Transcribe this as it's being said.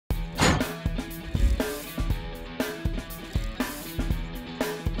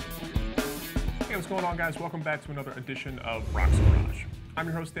going on, guys? Welcome back to another edition of RHOX Garage. I'm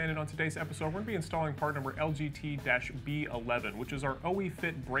your host, Dan, and on today's episode, we're going to be installing part number LGT-B11, which is our OE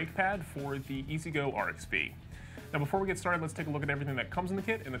Fit brake pad for the E-Z-Go RXV. Now, before we get started, let's take a look at everything that comes in the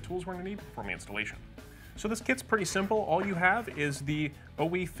kit and the tools we're going to need for the installation. So this kit's pretty simple. All you have is the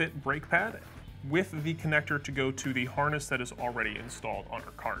OE Fit brake pad with the connector to go to the harness that is already installed on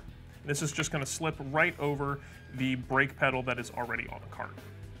our cart. This is just going to slip right over the brake pedal that is already on the cart.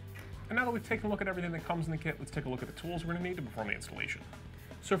 And now that we've taken a look at everything that comes in the kit, let's take a look at the tools we're going to need to perform the installation.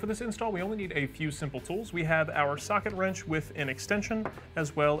 So for this install, we only need a few simple tools. We have our socket wrench with an extension,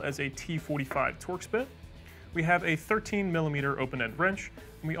 as well as a T45 Torx bit. We have a 13mm open-end wrench,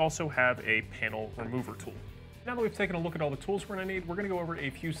 and we also have a panel remover tool. Now that we've taken a look at all the tools we're going to need, we're going to go over a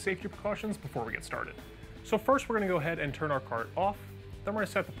few safety precautions before we get started. So first, we're going to go ahead and turn our cart off. Then we're going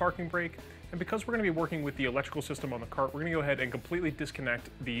to set the parking brake. And because we're going to be working with the electrical system on the cart, we're going to go ahead and completely disconnect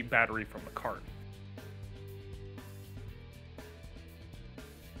the battery from the cart.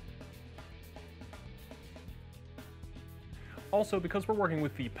 Also, because we're working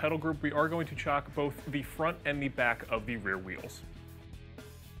with the pedal group, we are going to chock both the front and the back of the rear wheels.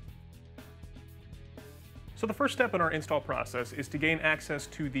 So the first step in our install process is to gain access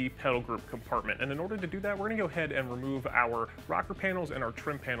to the pedal group compartment. And in order to do that, we're going to go ahead and remove our rocker panels and our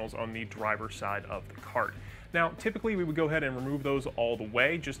trim panels on the driver's side of the cart. Now, typically we would go ahead and remove those all the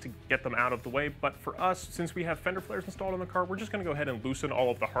way just to get them out of the way. But for us, since we have fender flares installed on the cart, we're just going to go ahead and loosen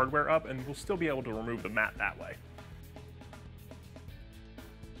all of the hardware up, and we'll still be able to remove the mat that way.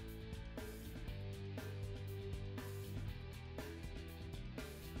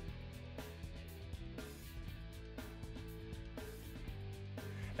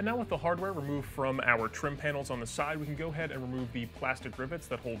 And now with the hardware removed from our trim panels on the side, we can go ahead and remove the plastic rivets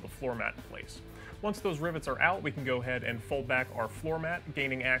that hold the floor mat in place. Once those rivets are out, we can go ahead and fold back our floor mat,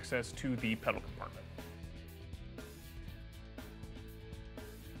 gaining access to the pedal compartment.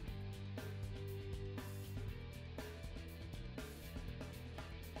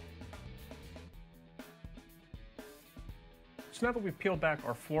 So now that we've peeled back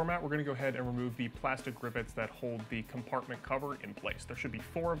our floor mat, we're going to go ahead and remove the plastic rivets that hold the compartment cover in place. There should be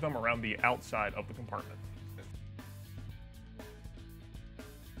 4 of them around the outside of the compartment.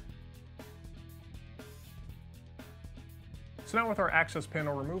 So now with our access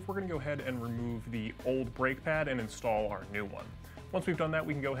panel removed, we're going to go ahead and remove the old brake pad and install our new one. Once we've done that,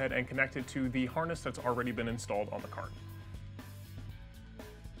 we can go ahead and connect it to the harness that's already been installed on the cart.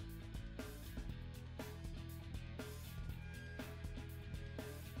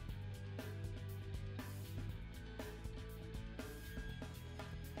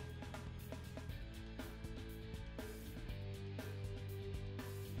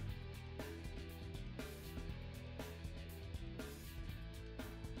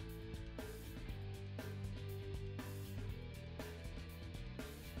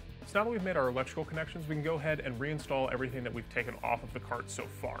 So now that we've made our electrical connections, we can go ahead and reinstall everything that we've taken off of the cart so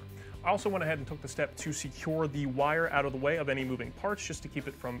far. I also went ahead and took the step to secure the wire out of the way of any moving parts just to keep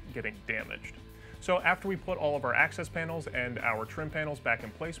it from getting damaged. So after we put all of our access panels and our trim panels back in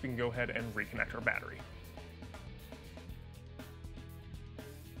place, we can go ahead and reconnect our battery.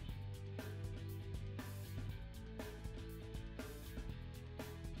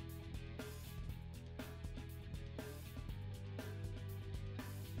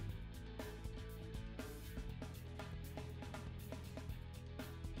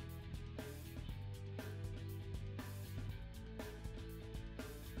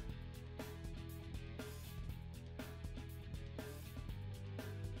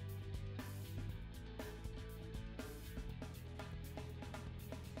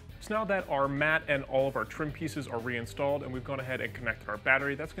 So now that our mat and all of our trim pieces are reinstalled and we've gone ahead and connected our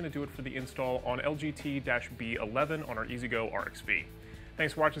battery, that's going to do it for the install on LGT-B11 on our E-Z-Go RXV.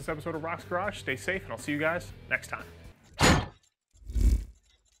 Thanks for watching this episode of RHOX Garage. Stay safe, and I'll see you guys next time.